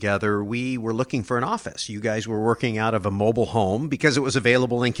working together, we were looking for an office. You guys were working out of a mobile home because it was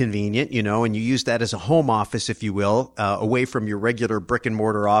available and convenient, and you used that as a home office, if you will, away from your regular brick and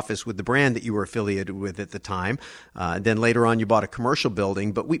mortar office with the brand that you were affiliated with at the time. Then later on, you bought a commercial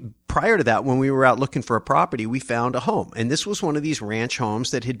building. But prior to that, when we were out looking for a property, we found a home. And this was one of these ranch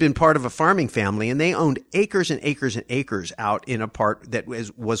homes that had been part of a farming family, and they owned acres and acres and acres out in a part that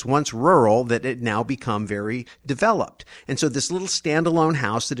was once rural that had now become very developed. And so this little standalone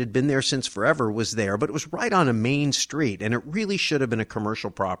house that had been there since forever was there, but it was right on a main street, and it really should have been a commercial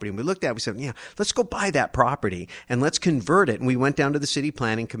property. And we looked at it, we said, yeah, let's go buy that property and let's convert it. And we went down to the City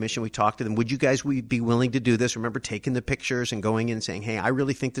Planning Commission. We talked to them. Would you guys be willing to do this? Remember taking the pictures and going in and saying, hey, I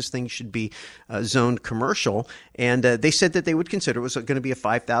really think this thing should be zoned commercial. And they said that they would consider it was going to be a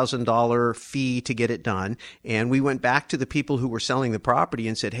 $5,000 fee to get it done. And we went back to the people who were selling the property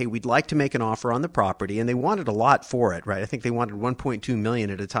and said, hey, we'd like to make an offer on the property. And they wanted a lot for it, right? I think they wanted $1.2 million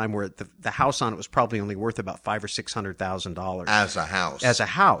at a time where the house on it was probably only worth about $500,000 or $600,000. As a house. As a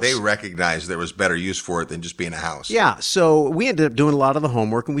house. They recognized there was better use for it than just being a house. Yeah. So we ended up doing a lot of the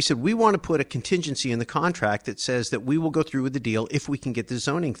homework, and we said, we want to put a contingency in the contract that says that we will go through with the deal if we can get the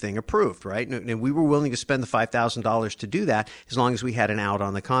zoning thing approved, right? And we were willing to spend the $5,000 to do that as long as we had an out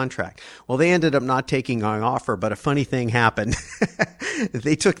on the contract. Well, they ended up not taking our offer, but a funny thing happened.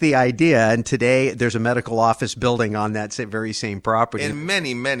 They took the idea, and today there's a medical office building on that very same property. In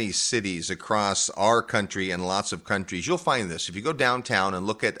many, many cities across our country and lots of countries, you'll find this. If you go downtown and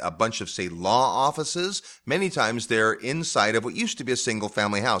look at a bunch of, say, law offices, many times they're inside of what used to be a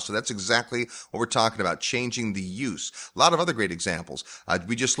single-family house. So that's exactly what we're talking about, changing the use. A lot of other great examples.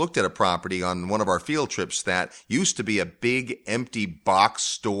 We just looked at a property on one of our field trips that used to be a big empty box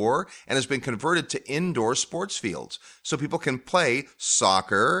store and has been converted to indoor sports fields. So people can play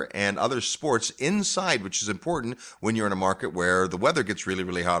soccer and other sports inside, which is important when you're in a market where the weather gets really,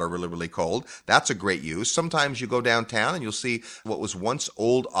 really hot or really, really cold. That's a great use. Sometimes you go downtown and you'll see what was once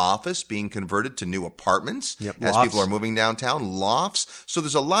old office being converted to new apartments. Yep, as lofts. people are moving downtown, lofts. So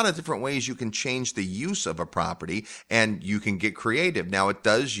there's a lot of different ways you can change the use of a property, and you can get creative. Now, it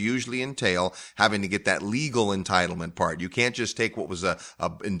does usually entail having to get that legal entitlement part. You can't just take what was a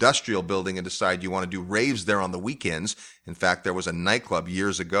industrial building and decide you want to do raves there on the weekends. In fact, there was a nightclub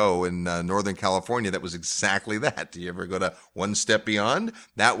years ago in Northern California that was exactly that. Do you ever go to One Step Beyond?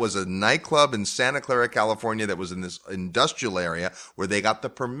 That was a nightclub in Santa Clara, California that was in this industrial area where they got the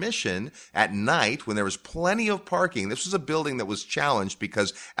permission at night when there was plenty of parking. This was a building that was challenged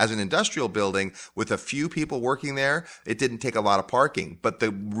because as an industrial building with a few people working there, it didn't take a lot of parking. But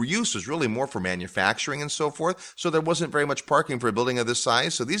the use was really more for manufacturing and so forth. So there wasn't very much parking for a building of this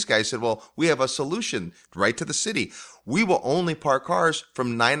size. So these guys said, well, we have a solution right to the city. we will only park cars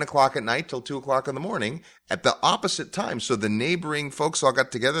from 9 o'clock at night till 2 o'clock in the morning at the opposite time. So the neighboring folks all got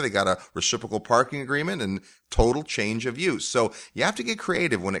together. They got a reciprocal parking agreement and total change of use. So you have to get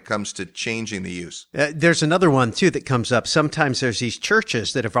creative when it comes to changing the use. There's another one, too, that comes up. Sometimes there's these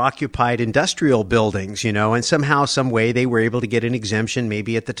churches that have occupied industrial buildings, and somehow, some way they were able to get an exemption.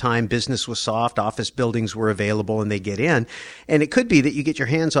 Maybe at the time business was soft, office buildings were available, and they get in. And it could be that you get your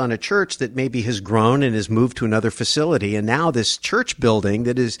hands on a church that maybe has grown and has moved to another facility. And now this church building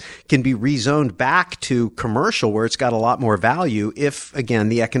can be rezoned back to commercial where it's got a lot more value if, again,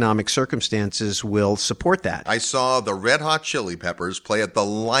 the economic circumstances will support that. I saw the Red Hot Chili Peppers play at the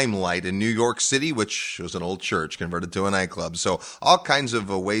Limelight in New York City, which was an old church converted to a nightclub. So all kinds of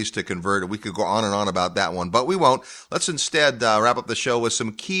ways to convert it. We could go on and on about that one, but we won't. Let's instead wrap up the show with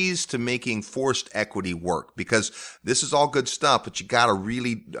some keys to making forced equity work, because this is all good stuff, but you got to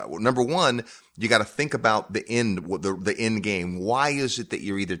really, number one, you got to think about the end game. Why is it that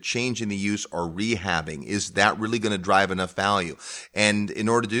you're either changing the use or rehabbing? Is that really going to drive enough value? And in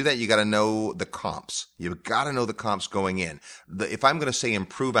order to do that, you got to know the comps. You've got to know the comps going in. If I'm going to say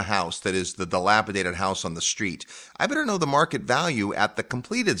improve a house that is the dilapidated house on the street, I better know the market value at the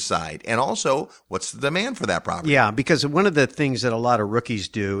completed side. And also, what's the demand for that property? Yeah, because one of the things that a lot of rookies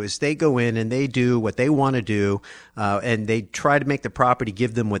do is they go in and they do what they want to do, and they try to make the property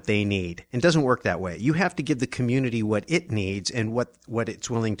give them what they need. It doesn't work that way. You have to give the community what it needs and what it's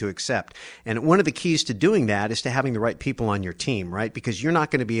willing to accept. And one of the keys to doing that is to having the right people on your team, right? Because you're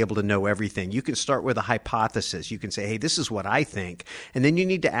not going to be able to know everything. You can start with a hypothesis. You can say, hey, this is what I think. And then you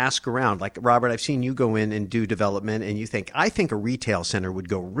need to ask around. Like, Robert, I've seen you go in and do development and you think, I think a retail center would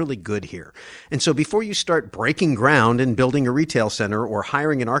go really good here. And so before you start breaking ground and building a retail center or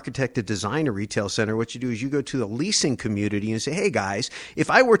hiring an architect to design a retail center, what you do is you go to the leasing community and say, hey guys,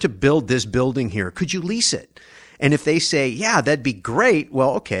 if I were to build this building here, could you lease it? And if they say, yeah, that'd be great,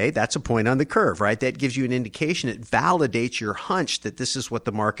 well, okay, that's a point on the curve, right? That gives you an indication. It validates your hunch that this is what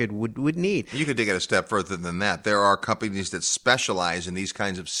the market would need. You could take it a step further than that. There are companies that specialize in these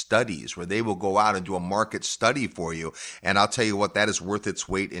kinds of studies where they will go out and do a market study for you. And I'll tell you what, that is worth its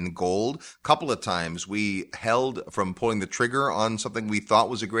weight in gold. A couple of times we held from pulling the trigger on something we thought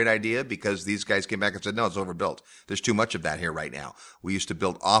was a great idea because these guys came back and said, no, it's overbuilt. There's too much of that here right now. We used to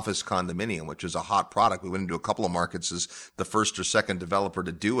build office condominium, which is a hot product. We went into a couple of markets as the first or second developer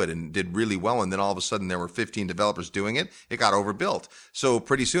to do it and did really well. And then all of a sudden there were 15 developers doing it. It got overbuilt. So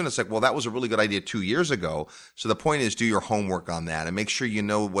pretty soon it's like, well, that was a really good idea 2 years ago. So the point is do your homework on that and make sure you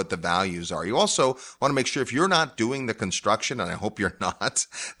know what the values are. You also want to make sure if you're not doing the construction, and I hope you're not,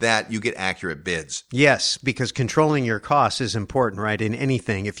 that you get accurate bids. Yes, because controlling your costs is important, right? In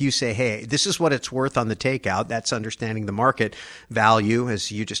anything. If you say, hey, this is what it's worth on the takeout, that's understanding the market value,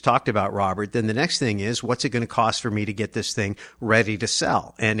 as you just talked about, Robert. Then the next thing is, what's it going to cost for me to get this thing ready to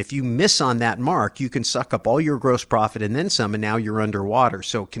sell? And if you miss on that mark, you can suck up all your gross profit and then some, and now you're underwater.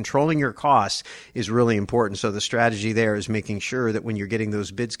 So controlling your costs is really important. So the strategy there is making sure that when you're getting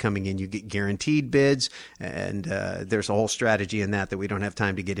those bids coming in, you get guaranteed bids. And there's a whole strategy in that we don't have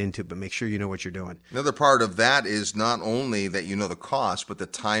time to get into, but make sure you know what you're doing. Another part of that is not only that you know the cost, but the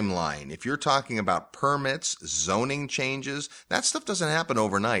timeline. If you're talking about permits, zoning changes, that stuff doesn't happen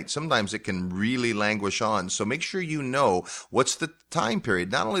overnight. Sometimes it can really languish on. So make sure you know what's the time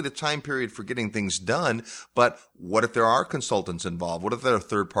period, not only the time period for getting things done, but what if there are consultants involved? What if there are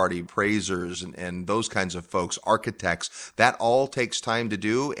third-party appraisers and those kinds of folks, architects? That all takes time to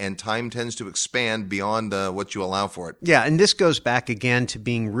do, and time tends to expand beyond what you allow for it. Yeah, and this goes back again to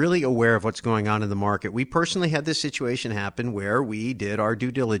being really aware of what's going on in the market. We personally had this situation happen where we did our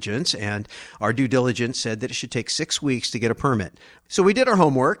due diligence, and our due diligence said that it should take 6 weeks to get a permit. So we did our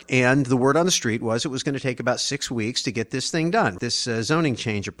homework, and the word on the street was it was going to take about 6 weeks to get this thing done, this zoning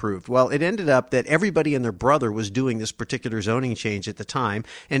change approved. Well, it ended up that everybody and their brother was doing this particular zoning change at the time,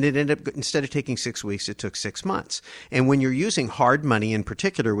 and it ended up, instead of taking 6 weeks, it took 6 months. And when you're using hard money in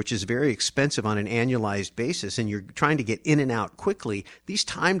particular, which is very expensive on an annualized basis, and you're trying to get in and out quickly, these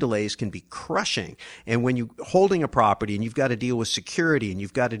time delays can be crushing. And when you're holding a property and you've got to deal with security and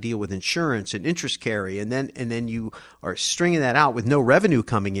you've got to deal with insurance and interest carry, and then you are stringing that out with no revenue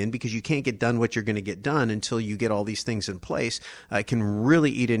coming in because you can't get done what you're going to get done until you get all these things in place, it can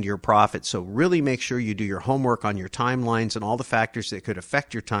really eat into your profit. So really make sure you do your homework on your timelines and all the factors that could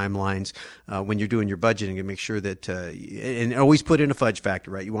affect your timelines when you're doing your budgeting, and make sure that, and always put in a fudge factor,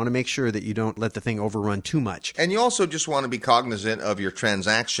 right? You want to make sure that you don't let the thing overrun too much. And you also just want to be cognizant of your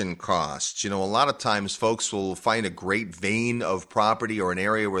transaction costs. You know, a lot of times folks will find a great vein of property or an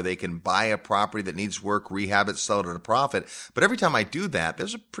area where they can buy a property that needs work, rehab it, sell it at a profit. But every time I do that,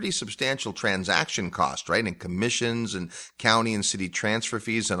 there's a pretty substantial transaction cost, right? And commissions and county and city transfer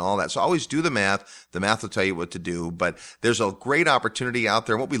fees and all that. So always do the math. The math will tell you what to do. But there's a great opportunity out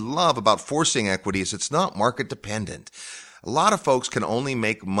there. And what we love about forcing equity is it's not market dependent. A lot of folks can only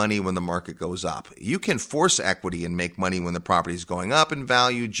make money when the market goes up. You can force equity and make money when the property is going up in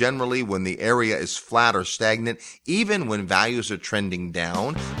value, generally when the area is flat or stagnant, even when values are trending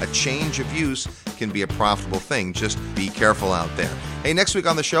down. A change of use can be a profitable thing. Just be careful out there. Hey, next week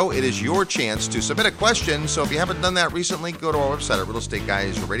on the show, it is your chance to submit a question. So if you haven't done that recently, go to our website at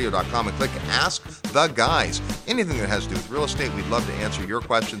realestateguysradio.com and click Ask the Guys. Anything that has to do with real estate, we'd love to answer your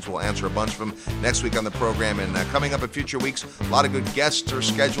questions. We'll answer a bunch of them next week on the program. And coming up in future weeks, a lot of good guests are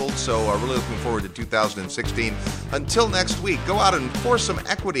scheduled. So really looking forward to 2016. Until next week, go out and force some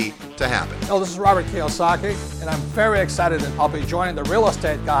equity to happen. Hello, this is Robert Kiyosaki, and I'm very excited that I'll be joining the Real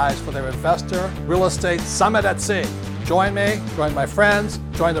Estate Guys for their Investor Real Estate Summit at Sea. Join me, join my friends,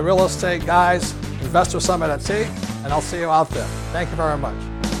 join the Real Estate Guys Investor Summit at Sea, and I'll see you out there. Thank you very much.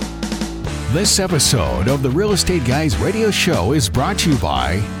 This episode of the Real Estate Guys radio show is brought to you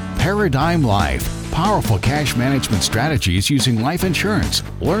by Paradigm Life. Powerful cash management strategies using life insurance.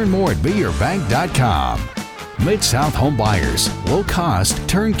 Learn more at beyourbank.com. Mid-South Home Buyers. Low-cost,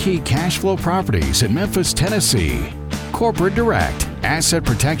 turnkey cash flow properties in Memphis, Tennessee. Corporate Direct. Asset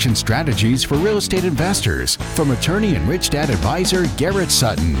protection strategies for real estate investors from attorney and Rich Dad advisor Garrett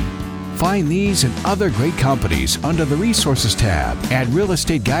Sutton. Find these and other great companies under the Resources tab at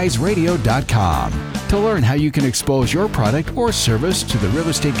realestateguysradio.com. To learn how you can expose your product or service to the Real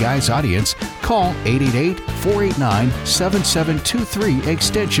Estate Guys audience, call 888-489-7723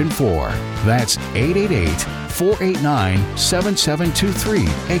 extension 4. That's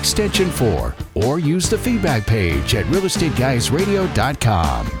 888-489-7723 extension 4. Or use the feedback page at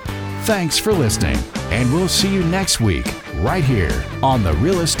realestateguysradio.com. Thanks for listening, and we'll see you next week right here on the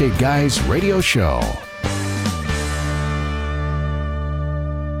Real Estate Guys Radio Show.